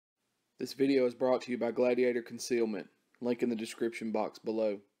This video is brought to you by Gladiator Concealment. Link in the description box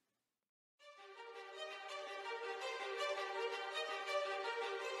below.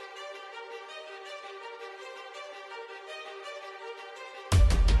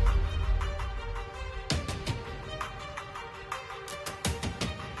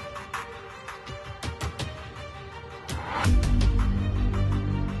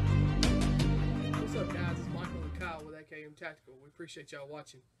 What's up, guys? It's Michael and Kyle with AKM Tactical. We appreciate y'all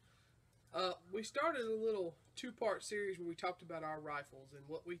watching. We started a little two-part series where we talked about our rifles and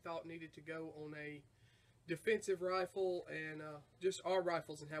what we thought needed to go on a defensive rifle and just our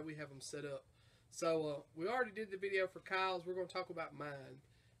rifles and how we have them set up. So we already did the video for Kyle's. We're going to talk about mine.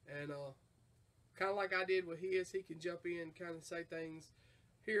 And kind of like I did with his, he can jump in and kind of say things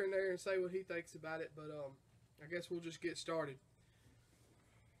here and there and say what he thinks about it. But I guess we'll just get started.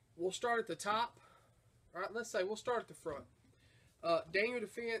 We'll start at the top. All right, let's say we'll start at the front. Daniel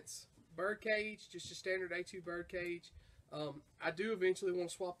Defense birdcage, just a standard A2 birdcage. I do eventually want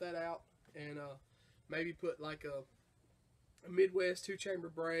to swap that out and maybe put like a Midwest 2-chamber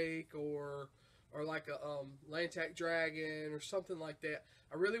brake or like a Lantac Dragon or something like that.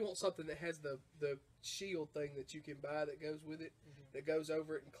 I really want something that has the shield thing that you can buy that goes with it, that goes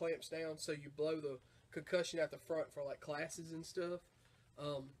over it and clamps down so you blow the concussion out the front for like classes and stuff.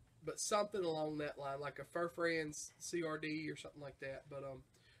 But something along that line, like a Furfran's CRD or something like that. But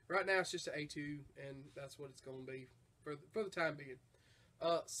right now it's just an A2, and that's what it's going to be for the time being.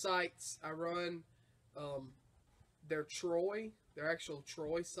 Sights, I run, they're Troy. They're actual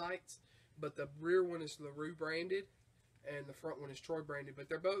Troy sights, but the rear one is LaRue branded, and the front one is Troy branded. But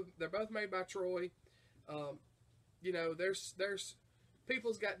they're both made by Troy. You know, there's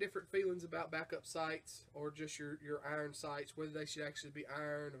people's got different feelings about backup sights or just your iron sights, whether they should actually be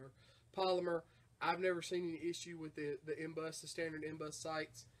iron or polymer. I've never seen any issue with the M-Bus, the standard M-Bus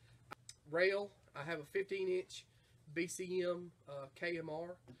sights. Rail, I have a 15-inch BCM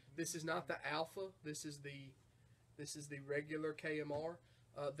KMR. This is not the Alpha. This is the regular KMR.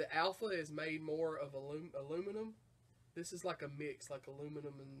 The Alpha is made more of aluminum. This is like a mix, like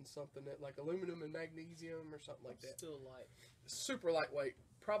aluminum and something like aluminum and magnesium or something like that. Still light. Super lightweight.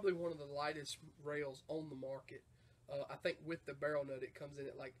 Probably one of the lightest rails on the market. I think with the barrel nut, it comes in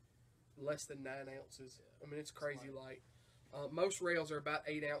at like less than 9 ounces. I mean, it's crazy light. Most rails are about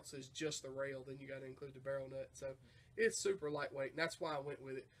 8 ounces, just the rail. Then you got to include the barrel nut. So it's super lightweight, and that's why I went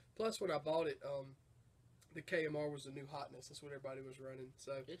with it. Plus, when I bought it, the KMR was the new hotness. That's what everybody was running.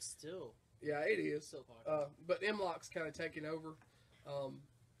 So it's still. Yeah, it is. Still popular. But M-Lock's kind of taking over.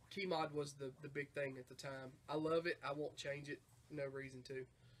 Keymod was the big thing at the time. I love it. I won't change it. No reason to.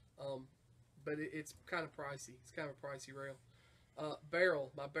 But it's kind of pricey. It's kind of a pricey rail.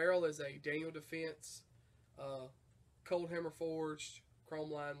 Barrel. My barrel is a Daniel Defense cold hammer forged chrome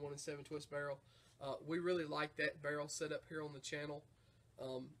line 1-in-7 twist barrel. We really like that barrel set up here on the channel.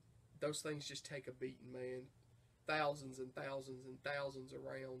 Those things just take a beating, man. Thousands and thousands and thousands of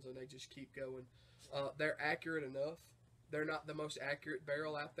rounds, and they just keep going. They're accurate enough. They're not the most accurate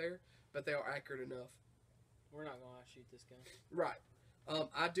barrel out there, but they are accurate enough. We're not going to shoot this gun. Right.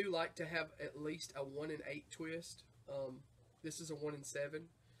 I do like to have at least a 1-in-8 twist. This is a 1-in-7.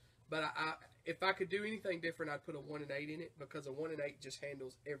 But if I could do anything different, I'd put a 1-in-8 in it, because a 1-in-8 just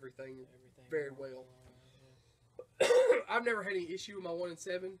handles everything very well. I've never had any issue with my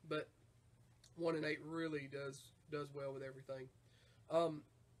 1-in-7, but 1-in-8 really does well with everything.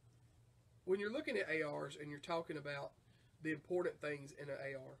 When you're looking at ARs and you're talking about the important things in an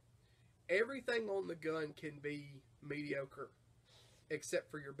AR, everything on the gun can be mediocre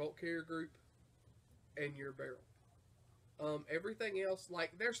except for your bolt carrier group and your barrel. Everything else,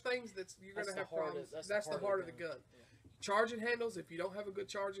 like, there's things that you're going to have problems. That's the heart of the gun. Yeah. Charging handles, if you don't have a good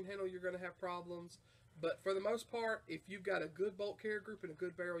charging handle, you're going to have problems. But for the most part, if you've got a good bolt carrier group and a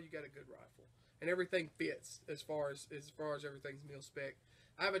good barrel, you got a good rifle. And everything fits as far as everything's mil spec.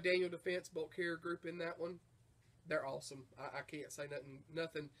 I have a Daniel Defense bolt carrier group in that one. They're awesome. I can't say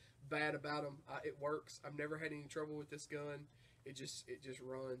nothing bad about them. It works. I've never had any trouble with this gun. It just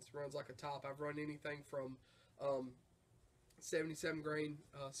runs like a top. I've run anything from 77 grain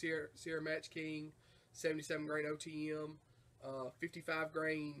Sierra Match King, 77 grain OTM, 55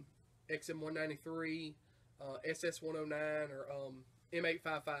 grain XM193, SS109, or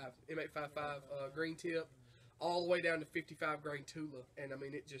M855 green tip, all the way down to 55 grain Tula. And I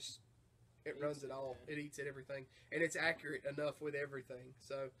mean, it runs it all. It eats at everything, and it's accurate enough with everything.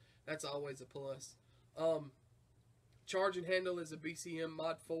 So that's always a plus. Charging handle is a BCM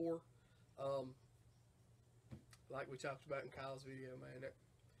Mod 4. Like we talked about in Kyle's video, man.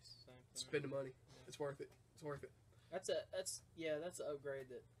 Spend the money. It's worth it. It's worth it. That's an upgrade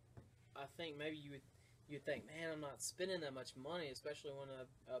that I think maybe you'd think, man, I'm not spending that much money, especially when a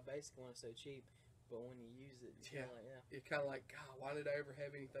basic one is so cheap. But when you use it, you're like, yeah, You're kind of like, God, why did I ever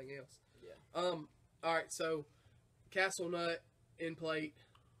have anything else? yeah. All right, so Castle Nut, end plate,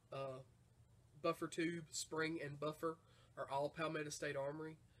 buffer tube, spring, and buffer are all Palmetto State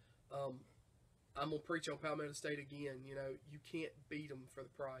Armory. I'm gonna preach on Palmetto State again. You know, you can't beat them for the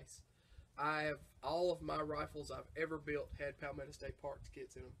price. I have all of my rifles I've ever built had Palmetto State parts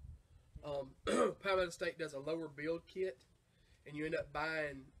kits in them. Palmetto State does a lower build kit, and you end up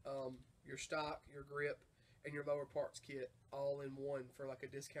buying your stock, your grip, and your lower parts kit all in one for like a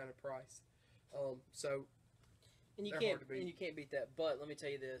discounted price. So And you they're can't hard to beat. and you can't beat that. But let me tell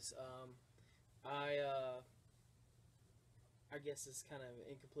you this. I guess it's kind of an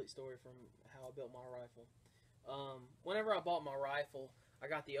incomplete story from how I built my rifle. Whenever I bought my rifle, I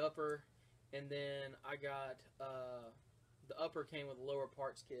got the upper, and then I got the upper came with a lower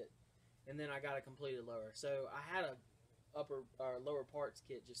parts kit, and then I got a completed lower. So I had a upper or lower parts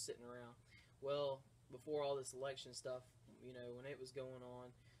kit just sitting around. Well, before all this election stuff, you know, when it was going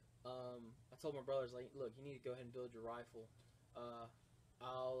on, I told my brothers, like, look, you need to go ahead and build your rifle.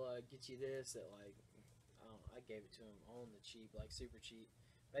 I'll get you this at like, I gave it to him on the cheap, like super cheap.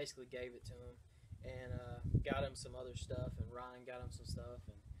 Basically gave it to him, and got him some other stuff, and Ryan got him some stuff,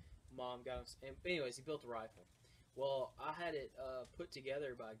 and Mom got him some, and anyways, he built the rifle. Well, I had it put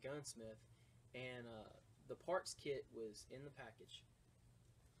together by a gunsmith, and the parts kit was in the package,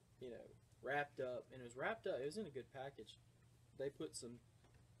 you know, wrapped up, and it was wrapped up. It was in a good package. They put some,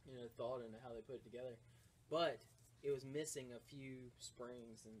 you know, thought into how they put it together, but it was missing a few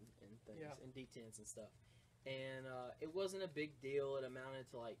springs and things, Yeah. and detents and stuff. And it wasn't a big deal. It amounted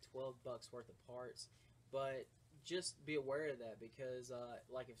to like $12 worth of parts, but just be aware of that, because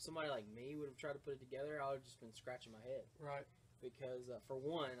like if somebody like me would have tried to put it together, I would have just been scratching my head. Right. Because for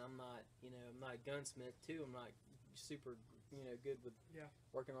one, I'm not a gunsmith. Two, I'm not super, good with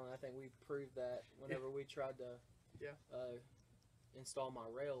working on that. I think we proved that whenever we tried to install my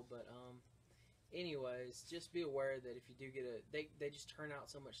rail. But anyways, just be aware that if you do get they just turn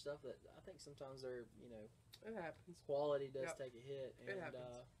out so much stuff that I think sometimes they're, It happens. quality does Yep. take a hit. It And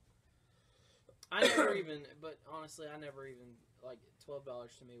happens. I never even, but honestly, I never even, like,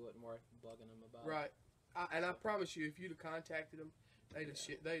 $12 to me wasn't worth bugging them about. Right. I promise you, if you'd have contacted them, they'd have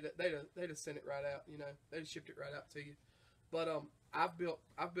they'd have sent it right out. You know, they'd have shipped it right out to you. But I've built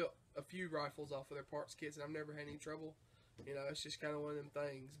a few rifles off of their parts kits, and I've never had any trouble. You know, it's just kind of one of them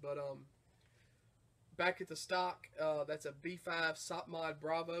things. But back at the stock, that's a B5 Sopmod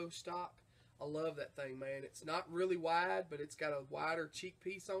Bravo stock. I love that thing, man. It's not really wide, but it's got a wider cheek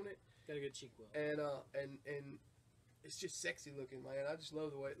piece on it. Got a good cheek wheel. And it's just sexy looking, man. I just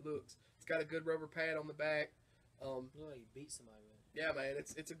love the way it looks. It's got a good rubber pad on the back. Look like you beat somebody with it. Yeah, man.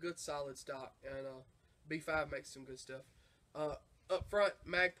 It's a good solid stock, and B5 makes some good stuff. Up front,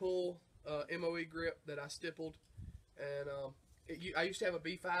 mag pull, MOE grip that I stippled, and I used to have a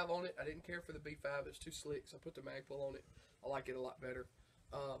B5 on it. I didn't care for the B5; it's too slick, so I put the mag pull on it. I like it a lot better.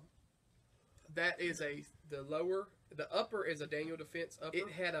 That is the lower. The upper is a Daniel Defense upper.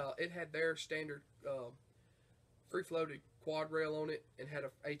 It had their standard free floated quad rail on it, and had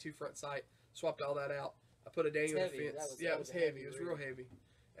a A2 front sight. Swapped all that out. I put a Daniel heavy. Defense. That It was heavy. It was real heavy.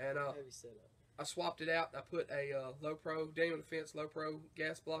 And Heavy setup. I swapped it out. I put a Low Pro Daniel Defense Low Pro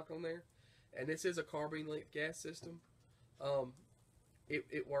gas block on there, and this is a carbine length gas system.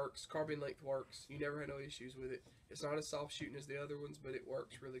 It works. Carbine length works. You never had no issues with it. It's not as soft shooting as the other ones, but it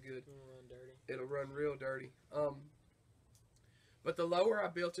works really good. It'll run dirty. It'll run real dirty. But the lower I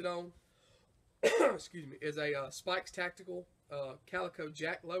built it on, excuse me, is a Spikes Tactical Calico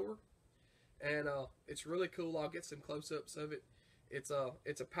Jack lower, and it's really cool. I'll get some close-ups of it. It's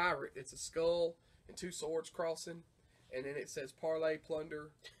a pirate. It's a skull and two swords crossing, and then it says Parlay,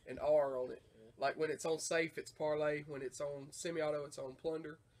 Plunder, and R on it. Like when it's on safe, it's Parlay. When it's on semi-auto, it's on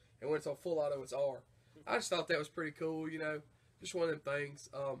Plunder, and when it's on full auto, it's R. I just thought that was pretty cool. You know, just one of them things.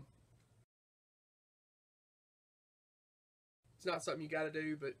 It's not something you got to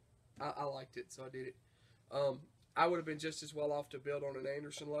do, but I liked it, so I did it. I would have been just as well off to build on an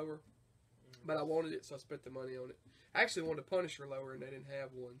Anderson lower, but I wanted it, so I spent the money on it. I actually wanted a Punisher lower, and they didn't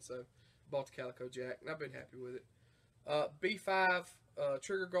have one, so bought the Calico Jack, and I've been happy with it. B5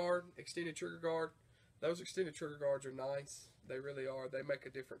 trigger guard, extended trigger guard. Those extended trigger guards are nice. They really are. They make a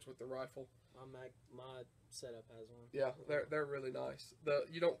difference with the rifle. My setup has one. Yeah, they're really nice.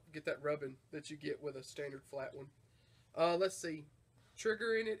 You don't get that rubbing that you get with a standard flat one. Let's see.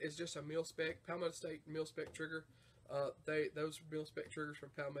 Trigger in it is just a mil-spec, Palmetto State mil-spec trigger. Those mil-spec triggers from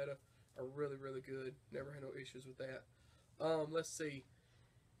Palmetto are really, really good. Never had no issues with that. Let's see.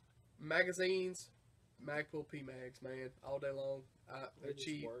 Magazines, Magpul P-Mags, man, all day long. They're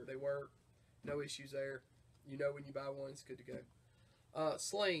cheap. Work. They work. No issues there. You know when you buy one, it's good to go.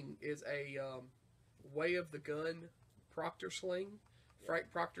 Sling is a Way of the Gun Proctor sling.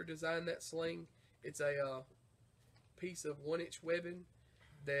 Frank Proctor designed that sling. It's a piece of 1-inch webbing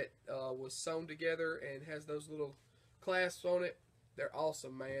that was sewn together and has those little clasps on it. They're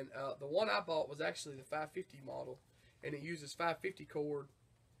awesome, man. The one I bought was actually the 550 model, and it uses 550 cord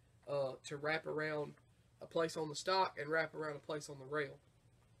to wrap around a place on the stock and wrap around a place on the rail.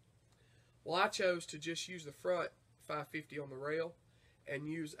 Well, I chose to just use the front 550 on the rail and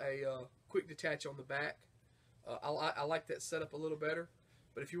use a quick detach on the back. I like that setup a little better,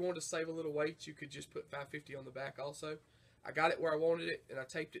 but if you wanted to save a little weight, you could just put 550 on the back also. I got it where I wanted it, and I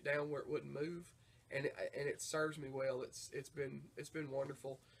taped it down where it wouldn't move, and it serves me well. It's been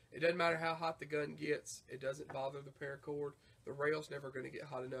wonderful. It doesn't matter how hot the gun gets. It doesn't bother the paracord. The rail's never going to get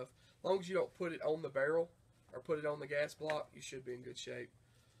hot enough. As long as you don't put it on the barrel or put it on the gas block, you should be in good shape.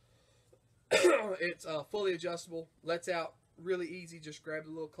 It's fully adjustable. Lets out really easy. Just grab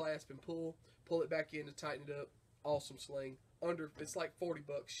the little clasp and pull it back in to tighten it up. Awesome sling. It's like $40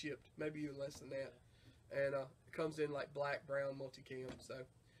 shipped, maybe even less than that. And it comes in like black, brown, multicam, so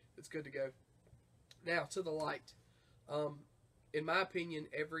it's good to go. Now to the light. In my opinion,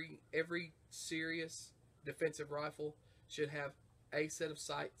 every serious defensive rifle should have a set of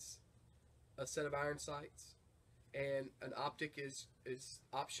sights, a set of iron sights, and an optic is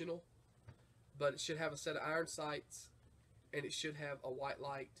optional. But it should have a set of iron sights, and it should have a white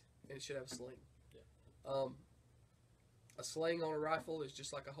light, and it should have a sling. Yeah. A sling on a rifle is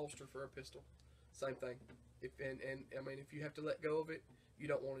just like a holster for a pistol. Same thing. If you have to let go of it, you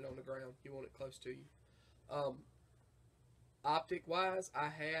don't want it on the ground. You want it close to you. Optic wise,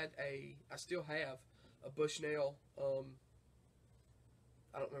 I still have a Bushnell. I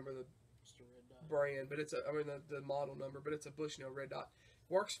don't remember the brand, but it's the model number, but it's a Bushnell red dot.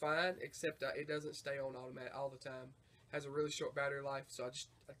 Works fine, except it doesn't stay on automatic all the time. Has a really short battery life, so I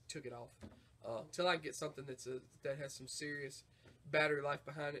took it off. Until I can get something that has some serious battery life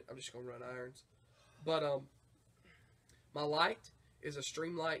behind it, I'm just gonna run irons. But my light is a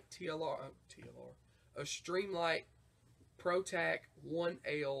Streamlight a Streamlight ProTac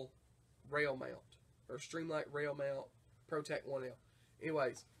 1L rail mount, or Streamlight rail mount ProTac 1L.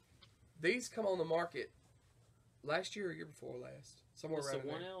 Anyways, these come on the market last year or year before last, somewhere around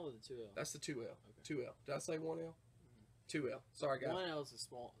there. That's the 1L or the 2L? That's the 2L. Okay. 2L. Did I say 1L? 2L. Sorry, guys. 1L is a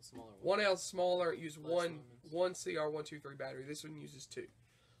smaller one. 1L is smaller. It uses Less one CR123 battery. This one uses 2.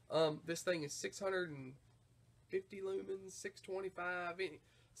 This thing is 650 lumens, 625,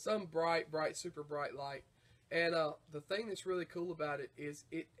 some bright, super bright light. And the thing that's really cool about it is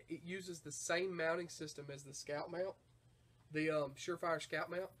it uses the same mounting system as the Scout mount, the Surefire Scout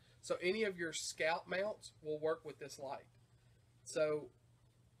mount. So any of your Scout mounts will work with this light. So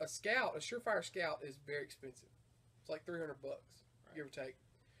a Surefire Scout is very expensive. It's like $300, give or take.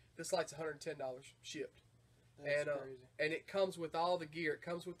 This light's $110 shipped. That's crazy. And it comes with all the gear. It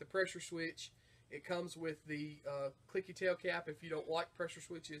comes with the pressure switch. It comes with the clicky tail cap if you don't like pressure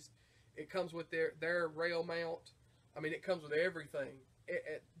switches. It comes with their rail mount. I mean, it comes with everything.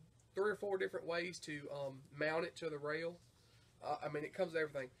 3 or 4 different ways to mount it to the rail. It comes with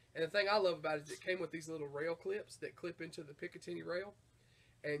everything. And the thing I love about it is it came with these little rail clips that clip into the Picatinny rail.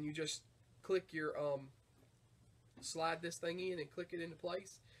 And you just click your, slide this thing in and click it into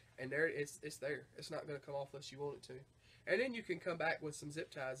place. And there it's there. It's not going to come off unless you want it to. And then you can come back with some zip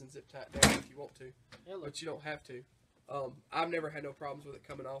ties and zip tie it down if you want to. Yeah, but you don't have to. I've never had no problems with it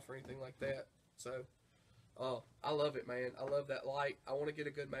coming off or anything like that. So, I love it, man. I love that light. I want to get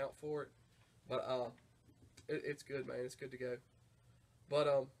a good mount for it. But, it's good, man. It's good to go.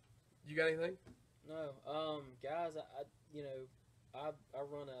 But, you got anything? No. Guys, I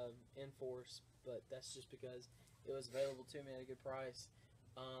run a Enforce, but that's just because it was available to me at a good price.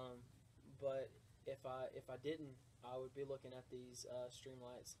 But if I didn't, I would be looking at these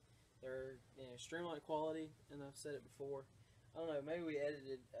Streamlights. They're Streamlight quality, and I've said it before. I don't know, maybe we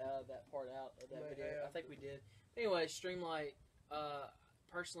edited that part out of that video. I think we did. Anyway, Streamlight.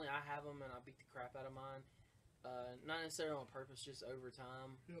 Personally, I have them, and I beat the crap out of mine. Not necessarily on purpose, just over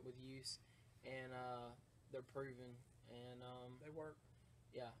time with use, and they're proven, and they work.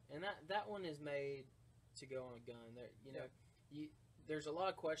 Yeah, and that one is made to go on a gun. There's a lot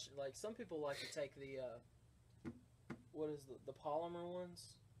of questions. Like, some people like to take the the polymer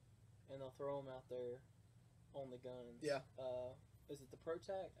ones, and they'll throw them out there on the guns. Yeah. Is it the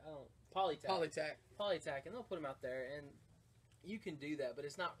ProTac? Polytac, and they'll put them out there, and you can do that, but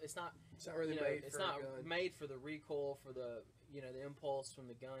it's not really made. It's not made for the recoil, for the the impulse from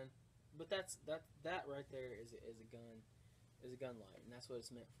the gun. But that right there is a gun light, and that's what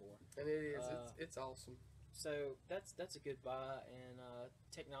it's meant for. And it is. It's awesome. So that's a good buy, and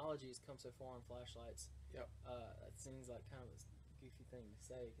technology has come so far on flashlights. Yep. That seems like kind of a goofy thing to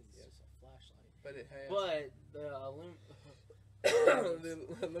say because it's just a flashlight. But it has. But the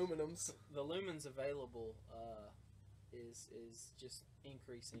the aluminums. the lumens available is just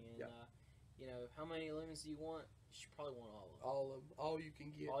increasing, and you know, how many lumens do you want? You should probably want all of them. All of them. All you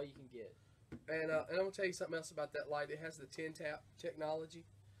can get. All you can get. And I'm gonna tell you something else about that light. It has the 10 tap technology.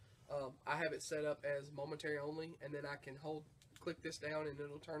 I have it set up as momentary only, and then I can click this down, and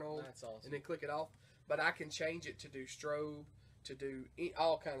it'll turn on. That's awesome. And then click it off. But I can change it to do strobe, to do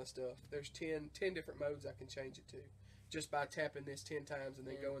all kind of stuff. There's 10 different modes I can change it to, just by tapping this 10 times and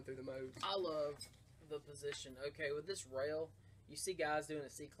then going through the modes. I love the position. Okay, with this rail, you see guys doing a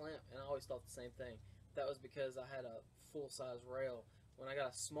C-clamp, and I always thought the same thing. That was because I had a full-size rail. When I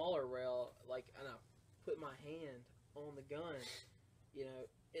got a smaller rail, and I put my hand on the gun, you know,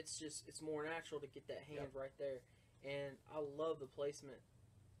 it's more natural to get that hand right there. And I love the placement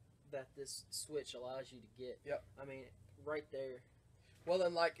that this switch allows you to get. Yep. I mean, right there. Well,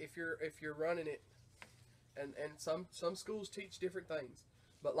 then, like if you're running it, and some schools teach different things,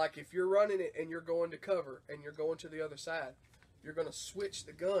 but like if you're running it and you're going to cover and you're going to the other side, you're going to switch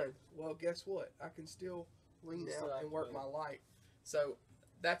the gun. Well, guess what? I can still lean out and work my light. So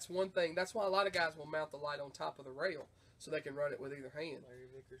that's one thing. That's why a lot of guys will mount the light on top of the rail so they can run it with either hand. Larry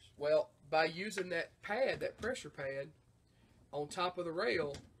Vickers. Well, by using that pad, that pressure pad, on top of the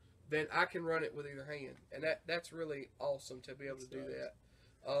rail, then I can run it with either hand, and that's really awesome to be able to do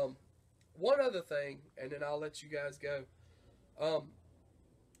that. One other thing, and then I'll let you guys go.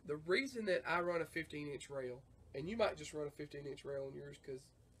 The reason that I run a 15-inch rail, and you might just run a 15-inch rail on yours because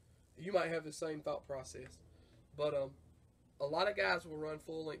you might have the same thought process, but a lot of guys will run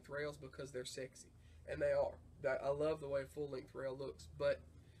full-length rails because they're sexy, and they are. I love the way a full-length rail looks, but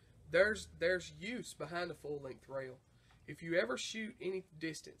there's use behind a full-length rail. If you ever shoot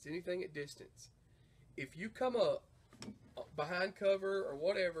anything at distance, if you come up behind cover or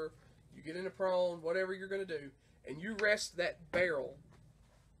whatever, you get in a prone, whatever you're going to do, and you rest that barrel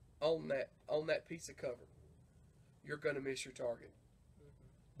on that piece of cover, you're going to miss your target.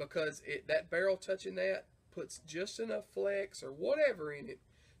 Because that barrel touching that puts just enough flex or whatever in it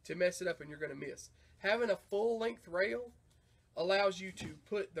to mess it up, and you're going to miss. Having a full-length rail allows you to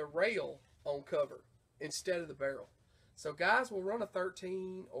put the rail on cover instead of the barrel. So guys will run a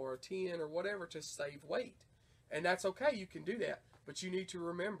 13 or a 10 or whatever to save weight. And that's okay, you can do that. But you need to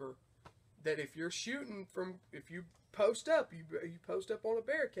remember that if you're shooting if you post up, you post up on a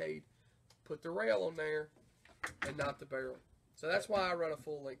barricade, put the rail on there and not the barrel. So that's why I run a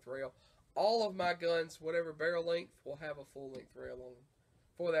full-length rail. All of my guns, whatever barrel length, will have a full-length rail on them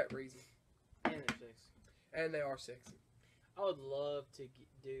for that reason. And they're sexy. And they are sexy. I would love to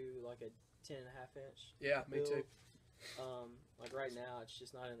do like a 10.5 inch. Yeah, me too. Like right now, it's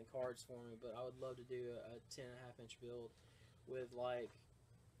just not in the cards for me, but I would love to do a 10.5 inch build with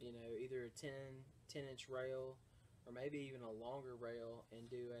either a 10 inch rail or maybe even a longer rail and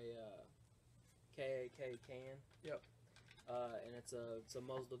do a KAK can. Yep. And it's a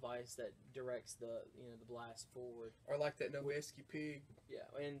muzzle device that directs the blast forward. Or like that Noveski pig. Yeah,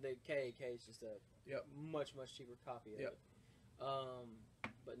 and the KAK is just a much cheaper copy of it.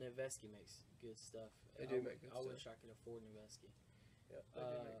 But Noveski makes good stuff. They do make good stuff. I wish I could afford Noveski. Yeah, they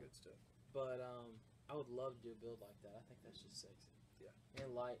do make good stuff. But I would love to do a build like that. I think that's just sexy. Yeah.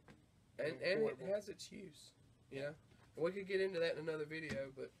 And light. And it has its use. You know? And we could get into that in another video,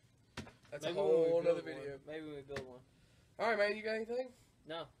 but that's a whole other video. Maybe we build one. Alright, man, you got anything?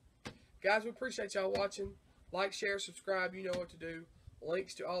 No. Guys, we appreciate y'all watching. Like, share, subscribe. You know what to do.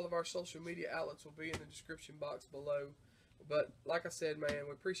 Links to all of our social media outlets will be in the description box below. But like I said, man,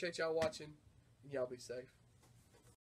 we appreciate y'all watching. Y'all be safe.